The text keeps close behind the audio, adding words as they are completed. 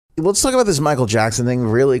let's talk about this Michael Jackson thing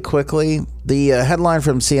really quickly. The headline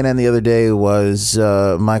from CNN the other day was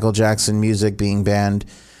Michael Jackson music being banned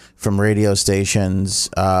from radio stations.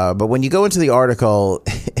 But when you go into the article,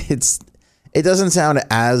 it doesn't sound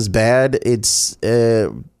as bad. It's,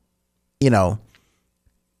 it's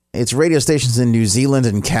radio stations in New Zealand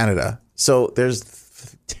and Canada. So there's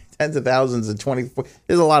tens of thousands and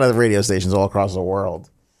there's a lot of radio stations all across the world.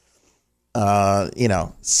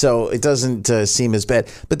 So it doesn't seem as bad.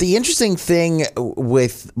 But the interesting thing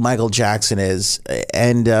with Michael Jackson is,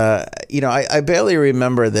 and, I barely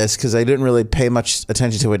remember this because I didn't really pay much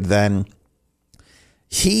attention to it then.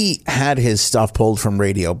 He had his stuff pulled from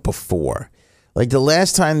radio before. Like the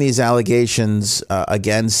last time these allegations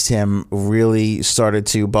against him really started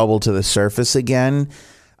to bubble to the surface again,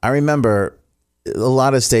 I remember a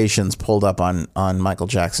lot of stations pulled up on Michael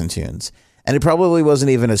Jackson tunes. And it probably wasn't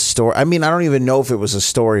even a story. I mean, I don't even know if it was a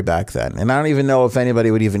story back then. And I don't even know if anybody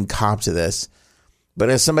would even cop to this. But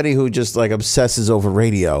as somebody who just like obsesses over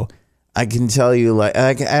radio, I can tell you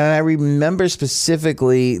and I remember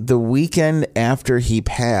specifically the weekend after he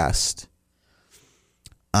passed.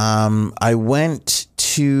 I went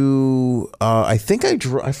to, I think it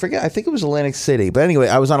was Atlantic City. But anyway,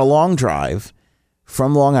 I was on a long drive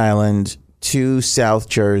from Long Island to South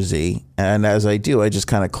Jersey. And as I do, I just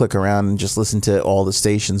kind of click around and just listen to all the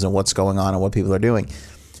stations and what's going on and what people are doing.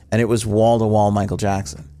 And it was wall to wall Michael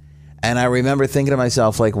Jackson. And I remember thinking to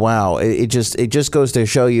myself, like, wow, it just goes to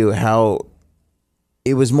show you how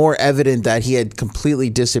it was more evident that he had completely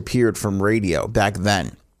disappeared from radio back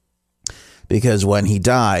then. Because when he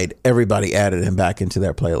died, everybody added him back into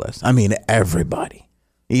their playlist. I mean, everybody,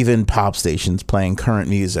 even pop stations playing current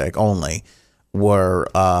music only were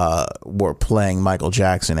playing Michael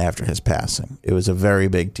Jackson after his passing. It was a very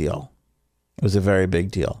big deal.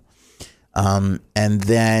 And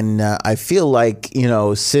then I feel like,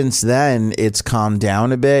 since then it's calmed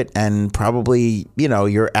down a bit, and probably,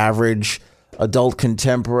 your average adult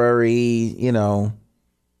contemporary,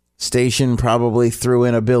 station probably threw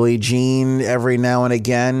in a Billie Jean every now and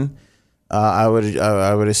again. I would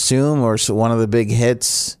assume, or one of the big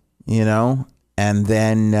hits, and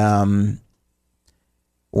then,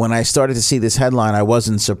 when I started to see this headline, I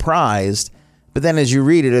wasn't surprised. But then as you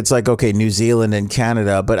read it, it's like, okay, New Zealand and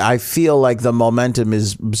Canada. But I feel like the momentum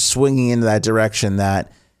is swinging in that direction that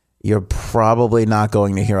you're probably not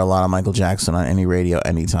going to hear a lot of Michael Jackson on any radio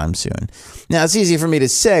anytime soon. Now, it's easy for me to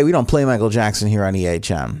say we don't play Michael Jackson here on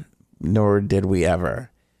EHM, nor did we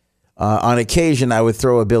ever. On occasion, I would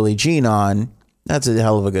throw a Billie Jean on. That's a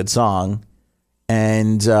hell of a good song.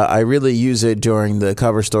 And I really use it during the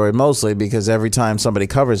cover story mostly because every time somebody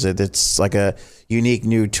covers it, it's like a unique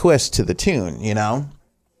new twist to the tune,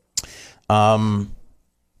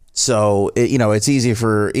 So, it's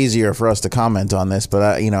easier for us to comment on this. But,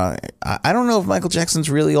 I don't know if Michael Jackson's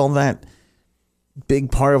really all that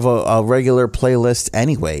big part of a regular playlist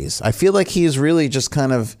anyways. I feel like he's really just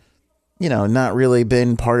kind of, not really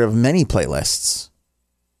been part of many playlists.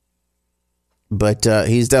 But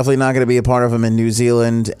he's definitely not going to be a part of them in New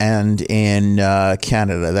Zealand and in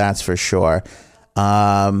Canada. That's for sure.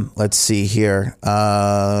 Let's see here.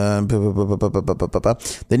 The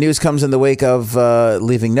news comes in the wake of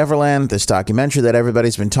Leaving Neverland, this documentary that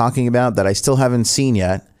everybody's been talking about that I still haven't seen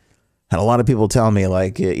yet. And a lot of people tell me,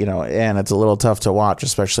 like, and it's a little tough to watch,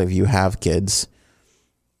 especially if you have kids.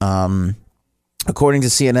 According to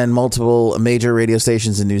CNN, multiple major radio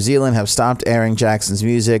stations in New Zealand have stopped airing Jackson's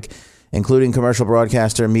music, including commercial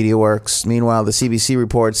broadcaster MediaWorks. Meanwhile, the CBC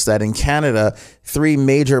reports that in Canada, 3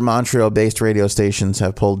 major Montreal-based radio stations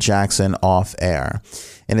have pulled Jackson off air.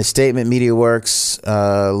 In a statement, MediaWorks,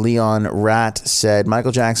 Leon Ratt said,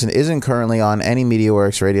 Michael Jackson isn't currently on any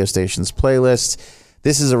MediaWorks radio station's playlist.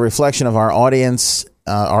 This is a reflection of our audiences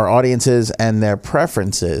and their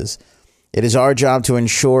preferences. It is our job to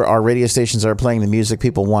ensure our radio stations are playing the music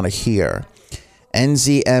people want to hear.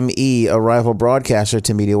 NZME, a rival broadcaster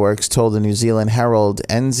to MediaWorks, told the New Zealand Herald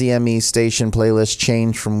NZME station playlists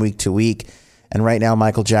change from week to week, and right now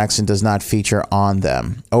Michael Jackson does not feature on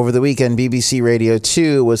them. Over the weekend, BBC Radio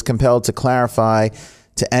 2 was compelled to clarify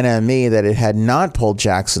to NME that it had not pulled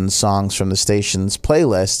Jackson's songs from the station's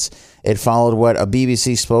playlists. It followed what a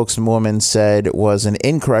BBC spokeswoman said was an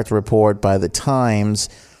incorrect report by The Times,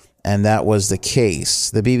 and that was the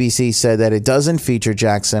case. The BBC said that it doesn't feature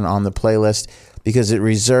Jackson on the playlist because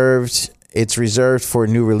it's reserved for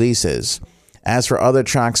new releases. As for other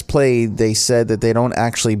tracks played, they said that they don't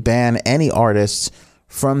actually ban any artists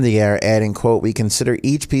from the air, adding, quote, we consider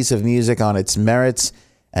each piece of music on its merits,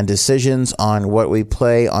 and decisions on what we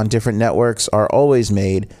play on different networks are always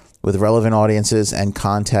made with relevant audiences and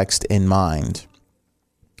context in mind.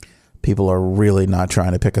 People are really not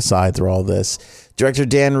trying to pick a side through all this. Director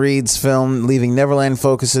Dan Reed's film Leaving Neverland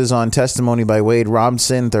focuses on testimony by Wade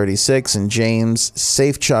Robson, 36, and James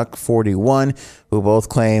Safechuck, 41, who both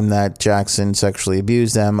claim that Jackson sexually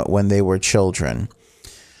abused them when they were children.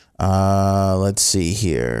 Let's see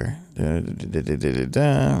here.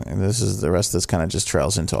 This is the rest of this kind of just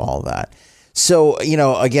trails into all that. So,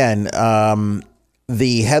 again,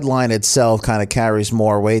 the headline itself kind of carries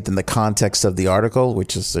more weight than the context of the article,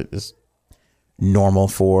 which is normal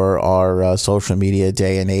for our social media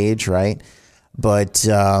day and age, right? But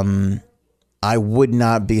I would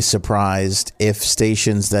not be surprised if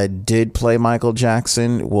stations that did play Michael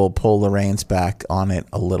Jackson will pull the reins back on it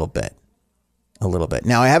a little bit.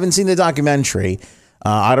 Now, I haven't seen the documentary.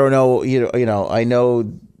 I don't know. I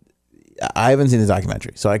know I haven't seen the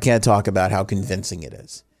documentary, so I can't talk about how convincing it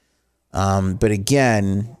is. But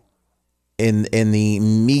again, in the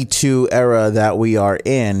Me Too era that we are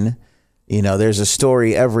in, there's a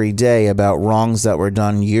story every day about wrongs that were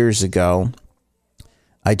done years ago.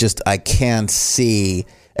 I can't see,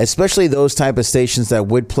 especially those type of stations that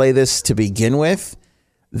would play this to begin with.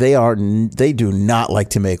 They do not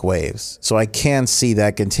like to make waves. So I can't see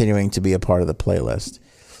that continuing to be a part of the playlist.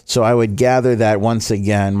 So I would gather that once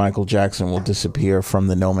again, Michael Jackson will disappear from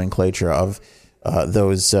the nomenclature of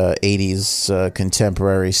those 80s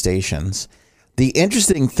contemporary stations. The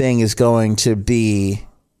interesting thing is going to be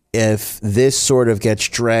if this sort of gets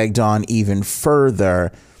dragged on even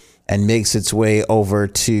further and makes its way over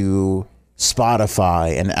to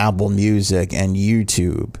Spotify and Apple Music and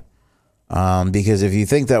YouTube. Because if you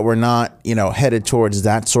think that we're not, headed towards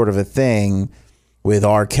that sort of a thing with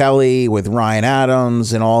R. Kelly, with Ryan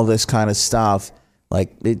Adams and all this kind of stuff,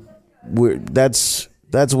 that's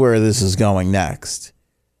where this is going next.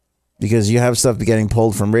 Because you have stuff getting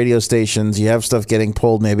pulled from radio stations. You have stuff getting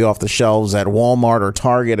pulled maybe off the shelves at Walmart or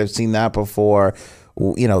Target. I've seen that before.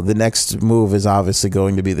 The next move is obviously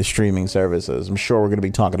going to be the streaming services. I'm sure we're going to be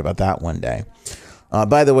talking about that one day.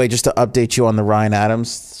 By the way, just to update you on the Ryan Adams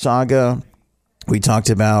saga, we talked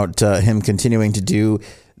about him continuing to do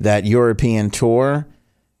that European tour.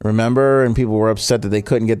 Remember? And people were upset that they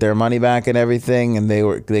couldn't get their money back and everything, and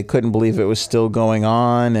they couldn't believe it was still going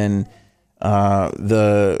on. And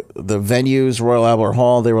the venues, Royal Albert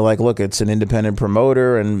Hall, they were like, "Look, it's an independent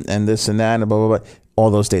promoter, and this and that, and blah blah blah." All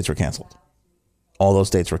those dates were canceled. All those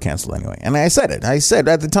dates were canceled anyway. And I said it. I said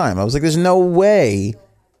at the time, I was like, "There's no way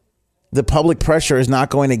the public pressure is not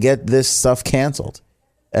going to get this stuff canceled,"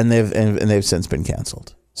 and they've since been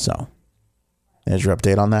canceled. So there's your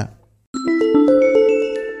update on that.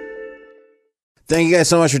 Thank you guys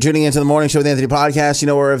so much for tuning into the Morning Show with Anthony podcast.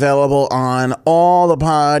 We're available on all the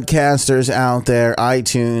podcasters out there: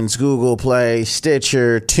 iTunes, Google Play,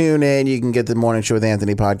 Stitcher, TuneIn. You can get the Morning Show with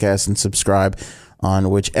Anthony podcast and subscribe on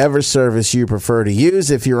whichever service you prefer to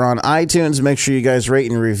use. If you're on iTunes, make sure you guys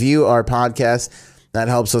rate and review our podcast. That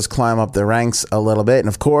helps us climb up the ranks a little bit. And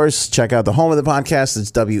of course, check out the home of the podcast.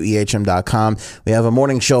 It's WEHM.com. We have a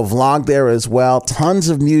morning show vlog there as well. Tons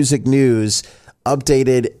of music news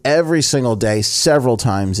updated every single day, several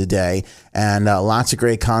times a day, and lots of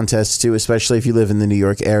great contests too, especially if you live in the New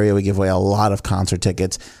York area. We give away a lot of concert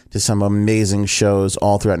tickets to some amazing shows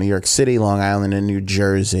all throughout New York City, Long Island, and New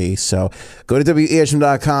Jersey. So go to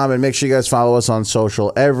WEHM.com and make sure you guys follow us on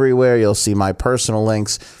social everywhere. You'll see my personal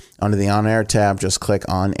links under the On Air tab. Just click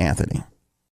on Anthony.